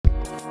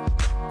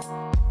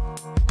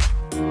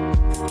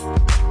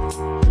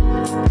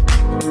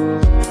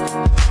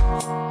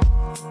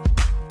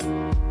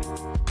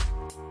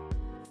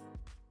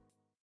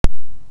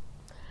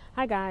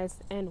guys,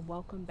 and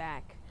welcome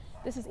back.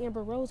 This is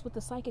Amber Rose with the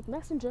Psychic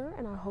Messenger,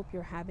 and I hope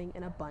you're having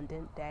an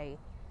abundant day.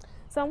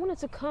 So I wanted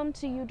to come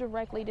to you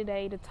directly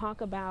today to talk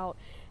about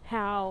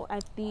how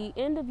at the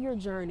end of your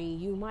journey,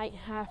 you might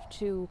have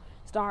to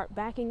start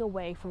backing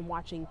away from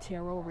watching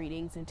tarot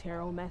readings and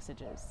tarot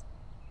messages.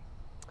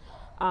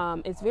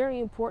 It's very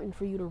important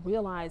for you to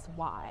realize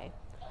why.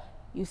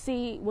 You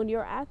see, when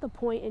you're at the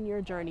point in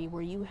your journey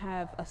where you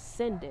have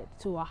ascended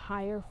to a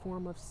higher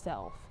form of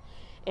self,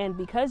 and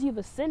because you've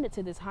ascended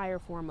to this higher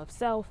form of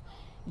self,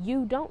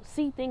 you don't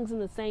see things in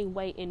the same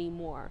way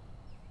anymore.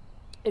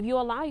 If you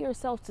allow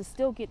yourself to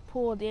still get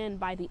pulled in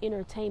by the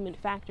entertainment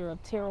factor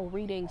of tarot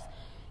readings,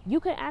 you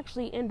could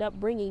actually end up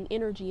bringing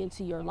energy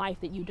into your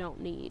life that you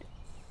don't need.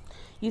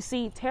 You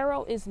see,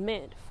 tarot is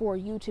meant for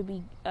you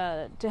to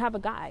have a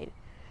guide.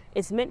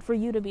 It's meant for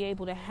you to be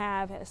able to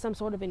have some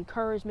sort of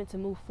encouragement to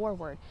move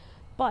forward.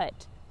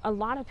 But a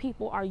lot of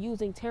people are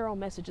using tarot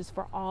messages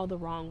for all the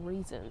wrong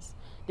reasons.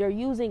 They're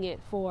using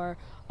it for,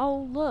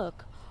 oh,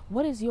 look,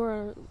 what is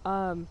your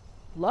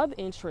love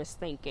interest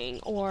thinking?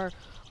 Or,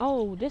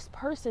 oh, this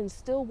person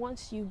still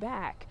wants you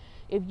back.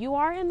 If you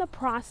are in the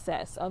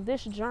process of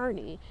this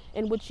journey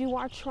in which you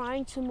are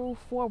trying to move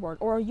forward,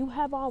 or you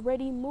have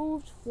already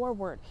moved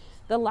forward,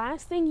 the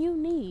last thing you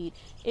need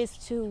is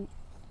to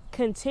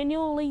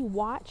continually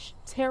watch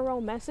tarot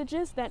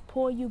messages that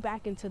pull you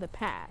back into the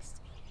past.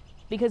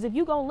 Because if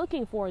you go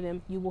looking for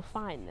them, you will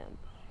find them.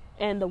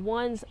 And the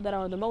ones that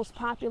are the most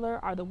popular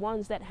are the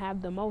ones that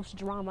have the most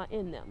drama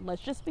in them.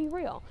 Let's just be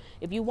real.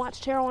 If you watch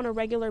tarot on a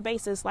regular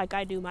basis, like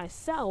I do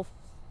myself,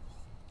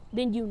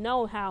 then you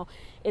know how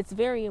it's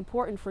very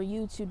important for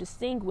you to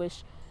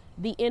distinguish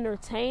the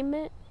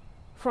entertainment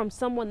from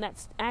someone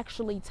that's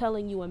actually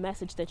telling you a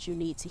message that you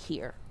need to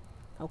hear.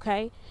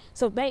 Okay?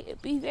 So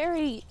be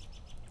very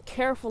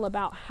careful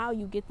about how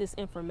you get this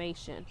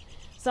information.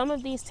 Some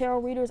of these tarot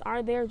readers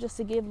are there just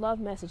to give love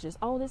messages.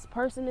 Oh, this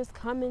person is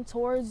coming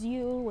towards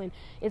you and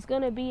it's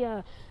going to be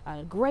a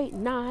great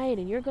night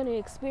and you're going to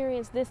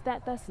experience this,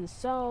 that, thus, and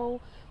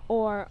so.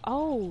 Or,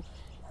 oh,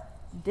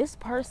 this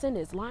person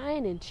is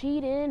lying and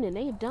cheating and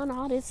they've done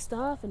all this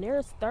stuff and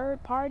there's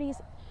third parties.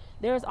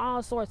 There's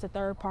all sorts of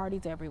third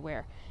parties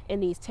everywhere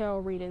in these tarot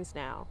readings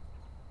now.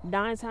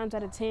 9 times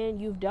out of 10,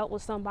 you've dealt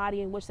with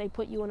somebody in which they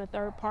put you in a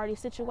third party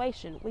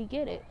situation. We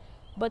get it.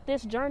 But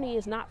this journey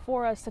is not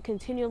for us to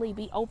continually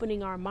be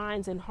opening our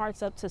minds and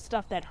hearts up to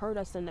stuff that hurt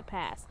us in the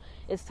past.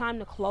 It's time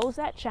to close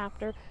that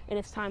chapter, and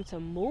it's time to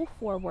move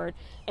forward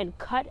and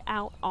cut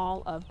out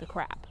all of the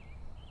crap.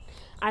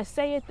 I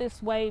say it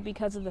this way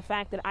because of the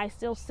fact that I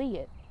still see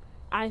it.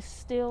 I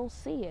still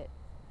see it.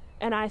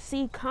 And I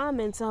see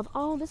comments of,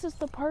 oh, this is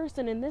the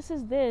person, and this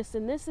is this,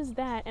 and this is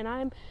that,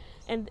 and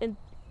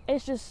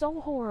it's just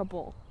so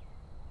horrible.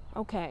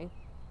 Okay.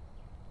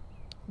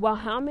 Well,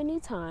 how many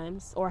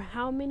times or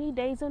how many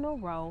days in a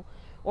row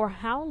or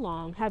how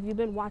long have you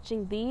been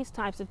watching these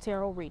types of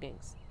tarot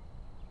readings?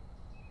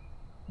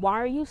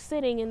 Why are you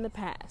sitting in the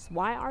past?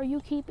 Why are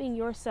you keeping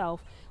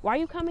yourself? Why are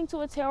you coming to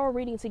a tarot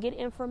reading to get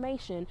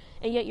information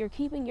and yet you're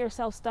keeping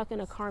yourself stuck in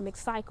a karmic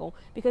cycle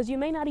because you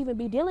may not even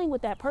be dealing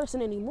with that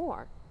person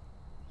anymore?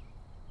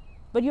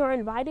 But you're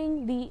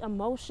inviting the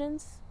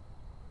emotions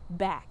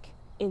back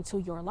into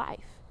your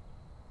life.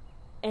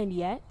 And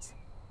yet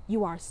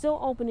you are still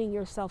opening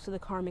yourself to the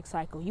karmic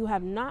cycle. You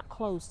have not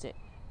closed it.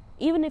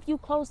 Even if you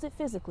closed it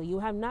physically, you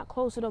have not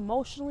closed it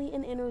emotionally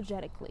and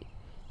energetically.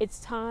 It's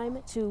time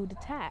to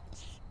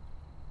detach.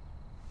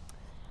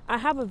 I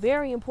have a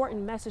very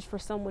important message for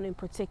someone in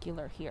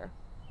particular here.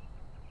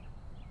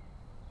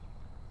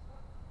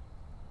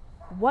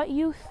 What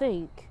you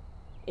think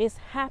is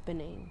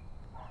happening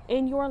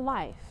in your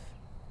life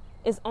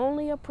is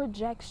only a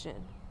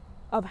projection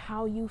of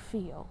how you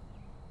feel.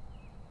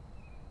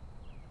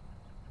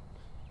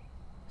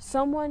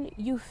 Someone,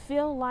 you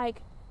feel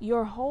like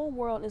your whole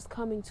world is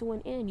coming to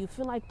an end. You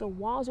feel like the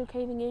walls are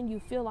caving in. You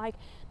feel like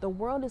the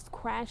world is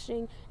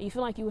crashing. You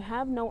feel like you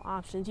have no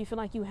options. You feel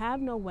like you have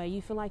no way.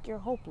 You feel like you're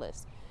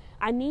hopeless.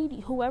 I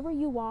need, whoever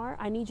you are,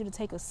 I need you to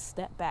take a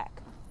step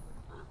back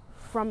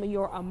from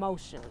your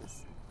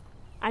emotions.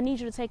 I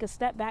need you to take a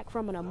step back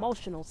from an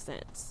emotional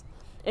sense.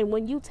 And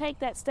when you take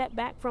that step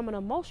back from an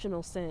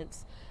emotional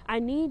sense, I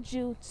need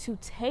you to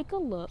take a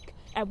look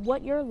at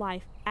what your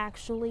life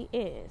actually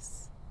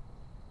is.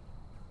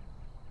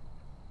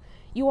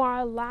 You are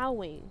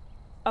allowing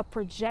a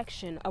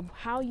projection of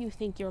how you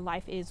think your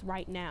life is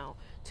right now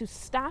to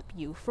stop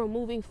you from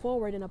moving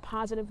forward in a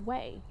positive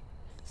way.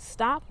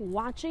 Stop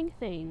watching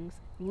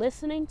things,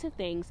 listening to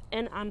things,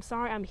 and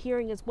I'm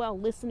hearing as well,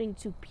 listening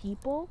to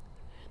people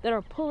that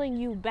are pulling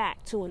you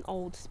back to an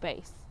old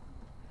space.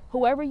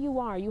 Whoever you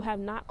are, you have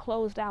not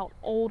closed out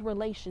old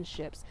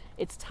relationships.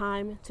 It's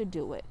time to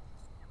do it.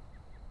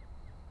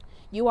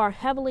 You are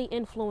heavily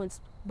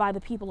influenced by the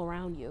people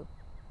around you.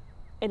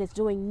 And it's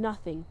doing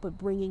nothing but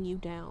bringing you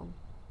down.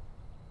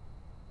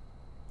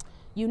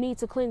 You need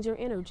to cleanse your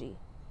energy.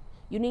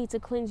 You need to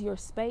cleanse your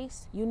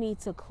space. You need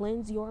to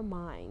cleanse your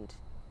mind.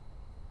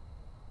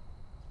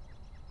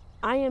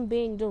 I am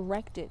being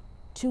directed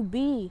to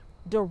be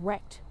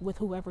direct with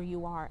whoever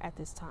you are at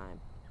this time,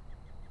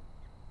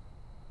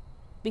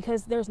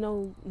 because there's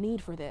no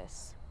need for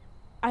this.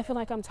 I feel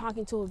like I'm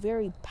talking to a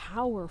very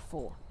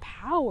powerful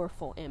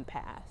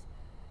empath.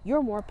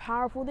 You're more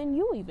powerful than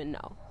you even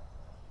know.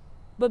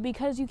 But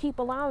because you keep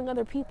allowing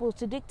other people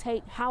to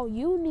dictate how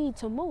you need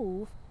to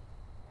move,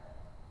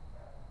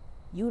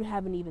 you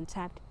haven't even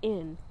tapped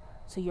in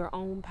to your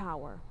own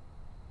power.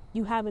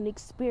 You haven't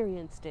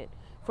experienced it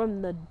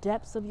from the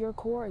depths of your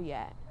core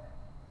yet.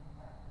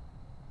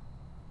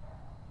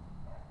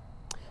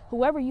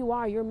 Whoever you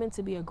are, you're meant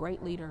to be a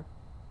great leader.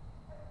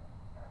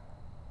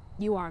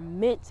 You are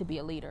meant to be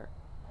a leader.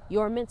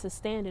 You're meant to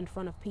stand in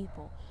front of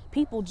people.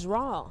 People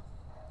draw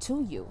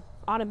to you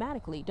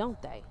automatically,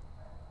 don't they?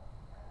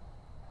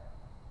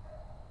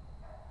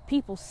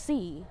 People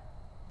see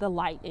the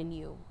light in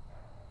you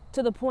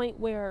to the point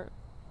where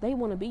they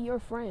want to be your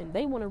friend.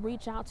 They want to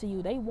reach out to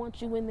you. They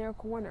want you in their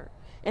corner.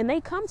 And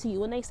they come to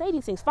you and they say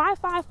these things.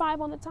 555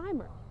 on the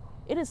timer.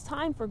 It is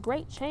time for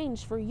great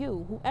change for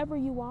you, whoever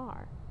you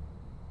are.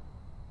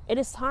 It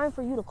is time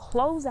for you to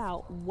close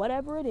out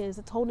whatever it is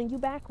that's holding you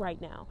back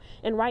right now.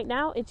 And right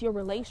now, it's your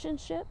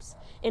relationships,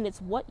 and it's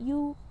what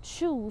you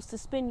choose to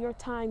spend your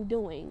time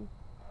doing.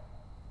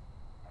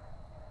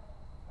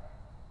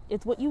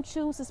 It's what you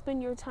choose to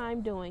spend your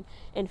time doing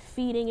and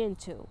feeding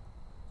into,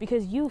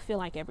 because you feel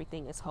like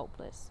everything is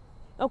hopeless.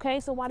 Okay,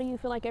 so why do you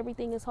feel like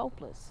everything is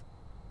hopeless?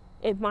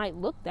 It might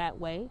look that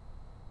way,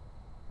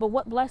 but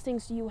what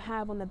blessings do you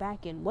have on the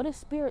back end? What is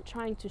Spirit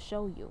trying to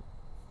show you?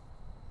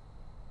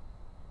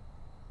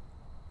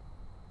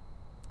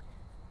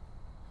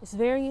 It's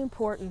very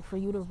important for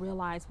you to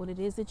realize what it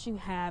is that you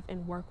have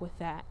and work with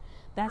that.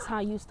 That's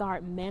how you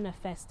start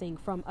manifesting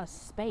from a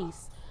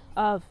space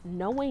of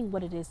knowing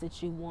what it is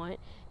that you want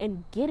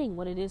and getting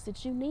what it is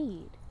that you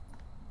need.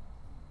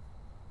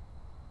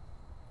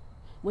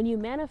 When you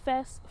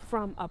manifest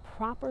from a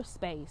proper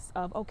space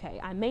of, okay,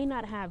 I may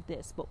not have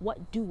this, but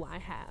what do I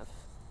have?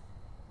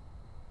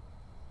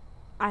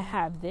 I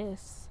have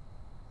this.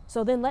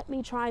 So then let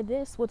me try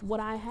this with what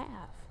I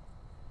have.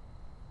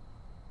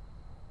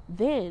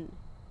 Then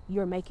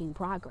you're making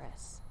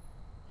progress.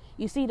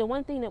 You see, the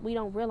one thing that we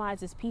don't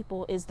realize as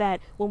people is that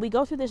when we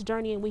go through this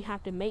journey and we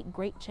have to make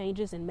great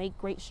changes and make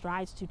great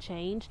strides to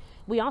change,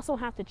 we also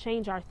have to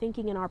change our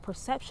thinking and our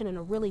perception in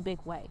a really big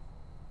way.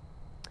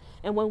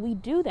 And when we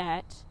do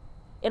that,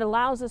 it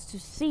allows us to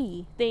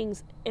see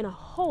things in a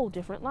whole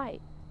different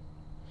light.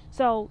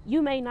 So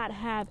you may not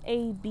have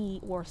A, B,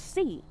 or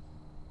C,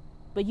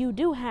 but you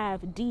do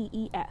have D,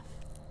 E, F.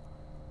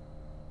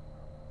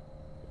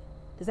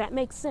 Does that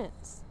make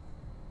sense?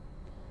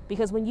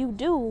 Because when you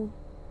do,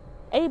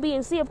 A, B,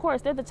 and C, of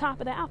course, they're the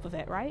top of the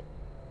alphabet, right?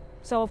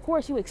 So, of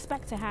course, you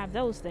expect to have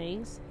those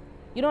things.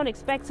 You don't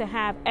expect to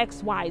have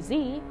X, Y,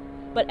 Z,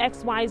 but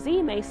X, Y,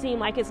 Z may seem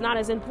like it's not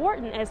as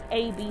important as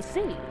A, B,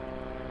 C.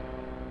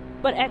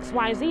 But X,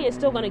 Y, Z is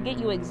still going to get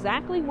you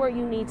exactly where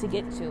you need to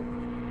get to.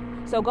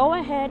 So go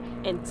ahead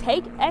and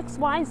take X,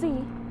 Y, Z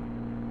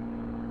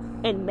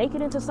and make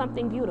it into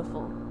something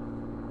beautiful.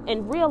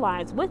 And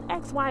realize with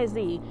X, Y,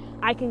 Z,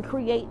 I can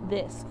create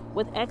this.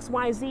 With X,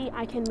 Y, Z,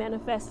 I can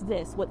manifest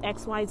this. With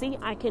X, Y, Z,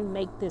 I can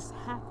make this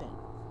happen.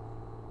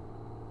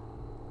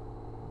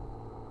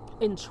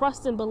 And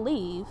trust and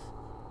believe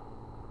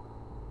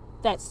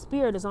that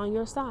Spirit is on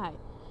your side.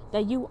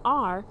 That you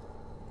are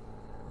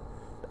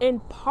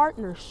in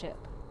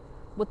partnership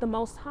with the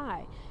Most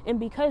High. And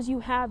because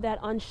you have that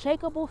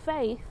unshakable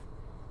faith,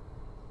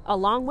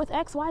 along with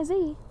X, Y,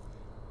 Z,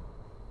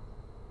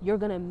 you're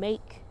going to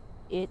make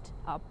it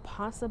a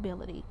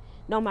possibility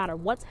no matter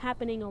what's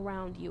happening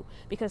around you.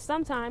 Because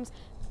sometimes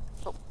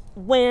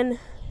when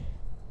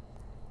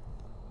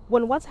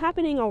what's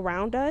happening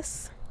around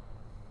us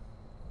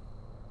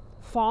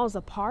falls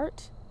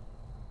apart,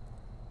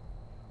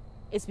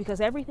 it's because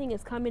everything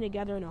is coming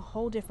together in a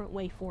whole different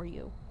way for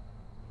you.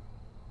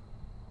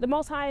 The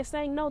Most High is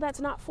saying, no, that's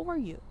not for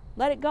you.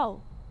 Let it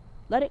go.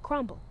 Let it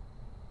crumble.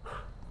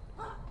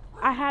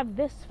 I have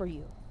this for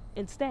you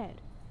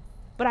instead.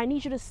 But I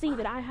need you to see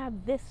that I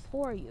have this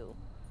for you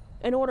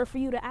in order for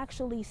you to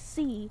actually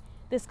see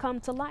this come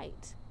to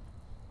light.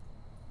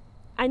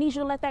 I need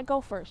you to let that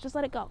go first. Just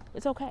let it go.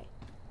 It's okay.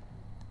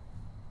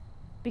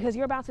 Because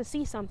you're about to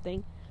see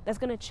something that's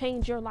going to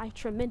change your life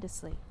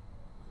tremendously.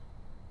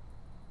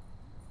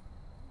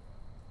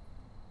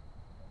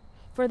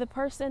 For the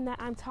person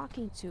that I'm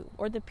talking to,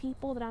 or the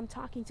people that I'm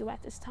talking to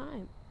at this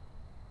time,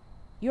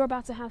 you're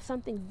about to have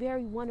something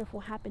very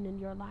wonderful happen in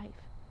your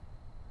life.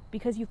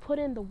 Because you put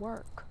in the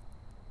work.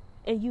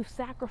 And you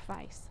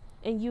sacrifice,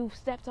 and you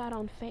stepped out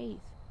on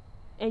faith,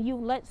 and you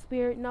let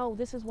Spirit know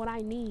this is what I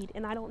need,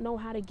 and I don't know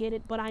how to get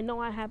it, but I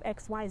know I have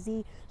X, Y,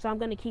 Z, so I'm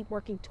going to keep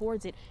working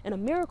towards it, and a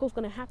miracle is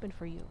going to happen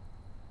for you.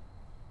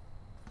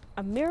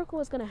 A miracle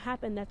is going to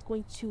happen that's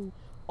going to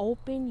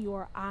open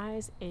your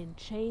eyes and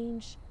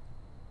change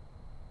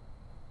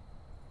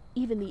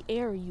even the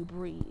air you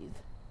breathe.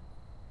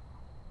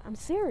 I'm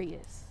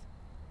serious.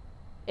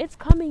 It's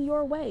coming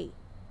your way.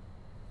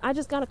 I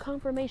just got a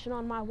confirmation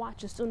on my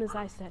watch as soon as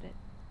I said it.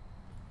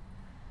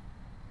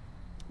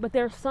 But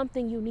there's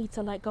something you need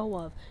to let go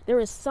of. There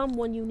is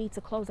someone you need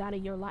to close out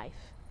of your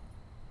life.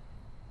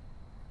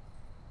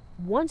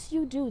 Once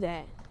you do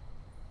that,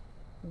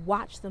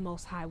 watch the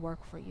Most High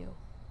work for you.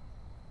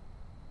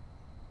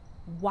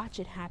 Watch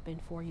it happen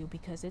for you,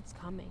 because it's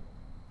coming.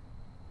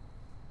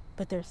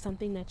 But there's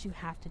something that you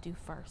have to do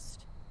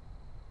first.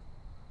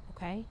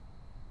 Okay?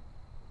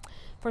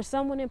 For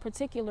someone in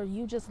particular,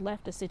 you just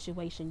left a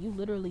situation. You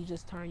literally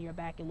just turned your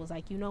back and was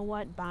like, you know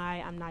what?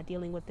 Bye. I'm not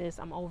dealing with this.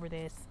 I'm over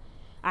this.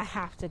 I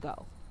have to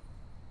go.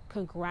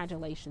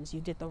 Congratulations.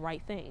 You did the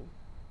right thing.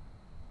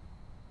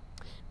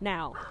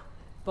 Now,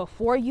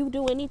 before you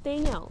do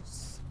anything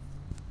else,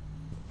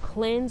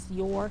 cleanse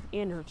your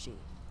energy.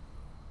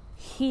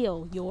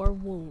 Heal your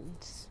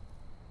wounds.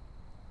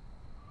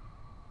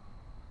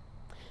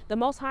 The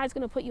Most High is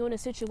going to put you in a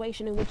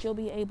situation in which you'll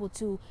be able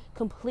to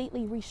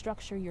completely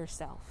restructure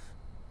yourself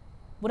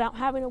without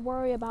having to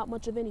worry about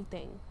much of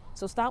anything.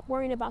 So stop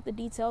worrying about the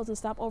details and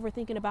stop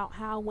overthinking about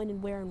how, when,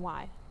 and where, and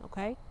why.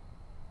 Okay?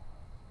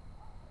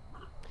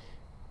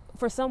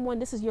 For someone,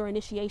 this is your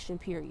initiation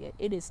period.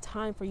 It is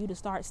time for you to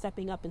start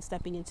stepping up and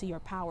stepping into your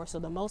power. So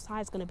the Most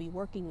High is going to be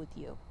working with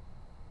you.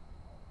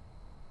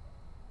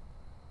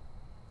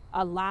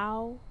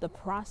 Allow the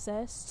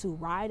process to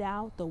ride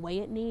out the way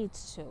it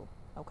needs to.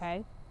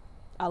 Okay?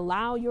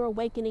 Allow your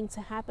awakening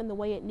to happen the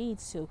way it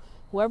needs to.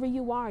 Whoever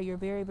you are, you're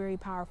very, very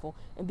powerful.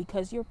 And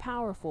because you're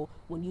powerful,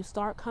 when you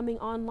start coming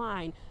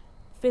online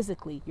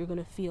physically, you're going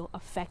to feel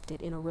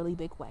affected in a really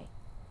big way.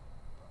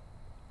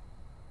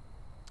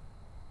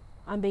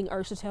 I'm being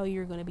urged to tell you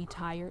you're going to be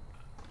tired.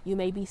 You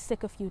may be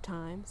sick a few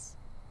times.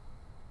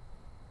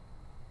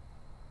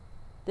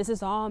 This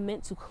is all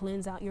meant to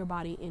cleanse out your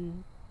body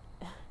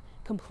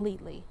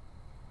completely.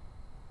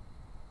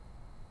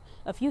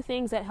 A few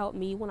things that helped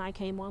me when I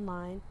came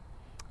online.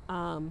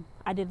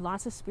 I did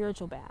lots of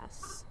spiritual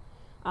baths.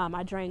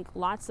 I drank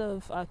lots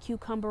of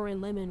cucumber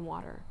and lemon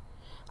water.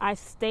 I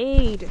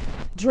stayed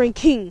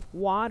drinking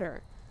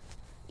water,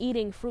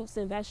 eating fruits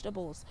and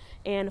vegetables.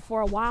 And for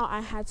a while,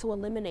 I had to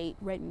eliminate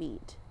red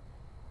meat.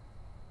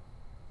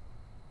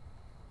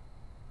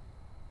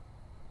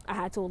 I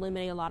had to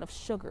eliminate a lot of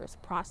sugars,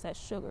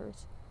 processed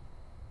sugars.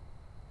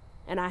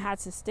 And I had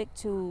to stick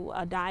to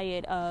a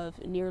diet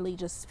of nearly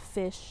just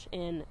fish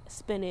and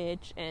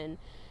spinach and,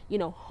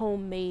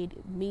 homemade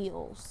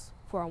meals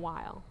for a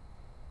while.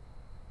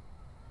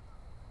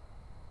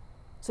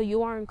 So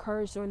you are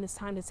encouraged during this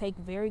time to take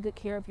very good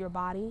care of your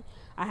body.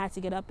 I had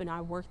to get up and I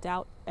worked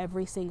out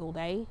every single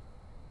day.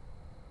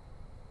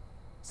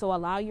 So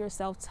allow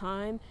yourself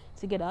time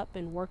to get up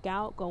and work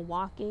out, go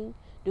walking,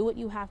 do what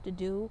you have to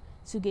do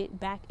to get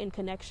back in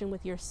connection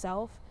with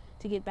yourself,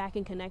 to get back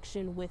in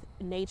connection with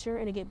nature,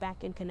 and to get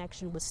back in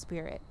connection with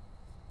spirit.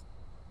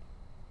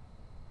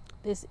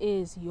 This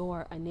is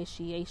your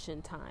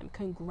initiation time.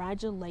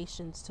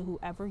 Congratulations to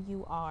whoever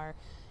you are.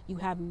 You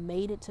have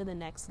made it to the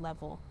next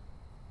level.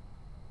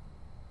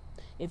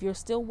 If you're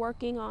still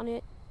working on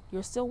it,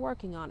 you're still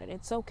working on it.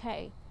 It's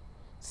okay.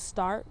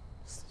 Start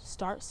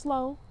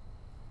slow.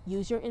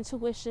 Use your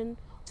intuition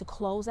to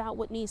close out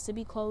what needs to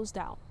be closed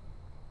out.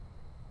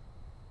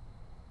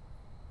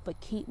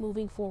 But keep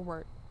moving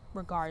forward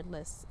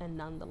regardless and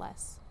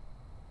nonetheless.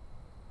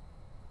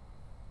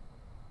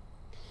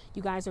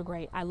 You guys are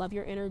great. I love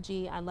your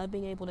energy. I love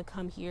being able to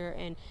come here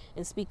and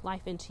speak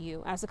life into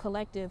you. As a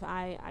collective,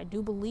 I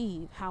do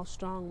believe how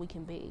strong we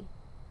can be.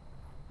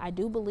 I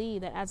do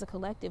believe that as a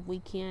collective, we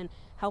can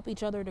help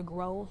each other to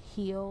grow,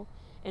 heal,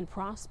 and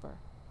prosper.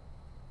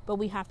 But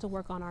we have to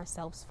work on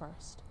ourselves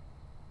first.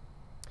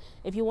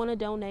 If you want to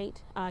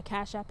donate,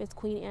 Cash App is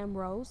Queen Am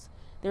Rose.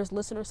 There's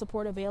listener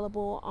support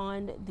available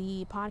on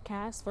the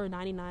podcast for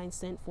 99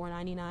 cents,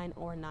 $4.99,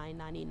 or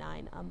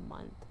 $9.99 a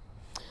month.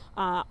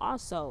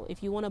 Also,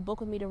 if you want to book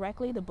with me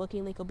directly, the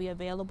booking link will be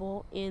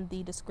available in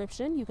the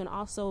description. You can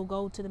also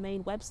go to the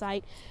main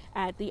website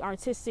at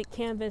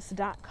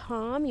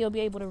theartisticcanvas.com. You'll be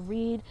able to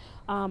read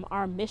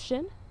our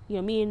mission.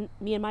 Me and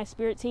my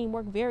spirit team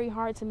work very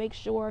hard to make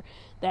sure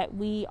that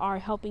we are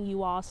helping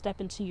you all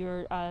step into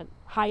your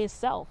highest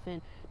self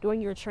and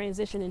during your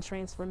transition and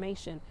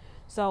transformation.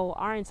 So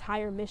our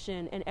entire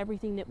mission and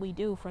everything that we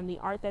do, from the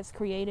art that's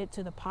created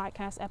to the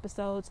podcast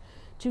episodes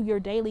to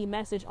your daily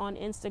message on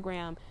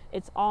Instagram,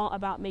 it's all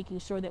about making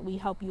sure that we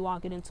help you all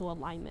get into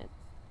alignment.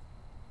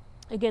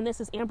 Again,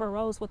 this is Amber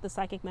Rose with the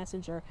Psychic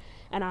Messenger,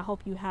 and I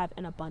hope you have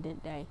an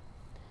abundant day.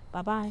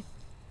 Bye-bye.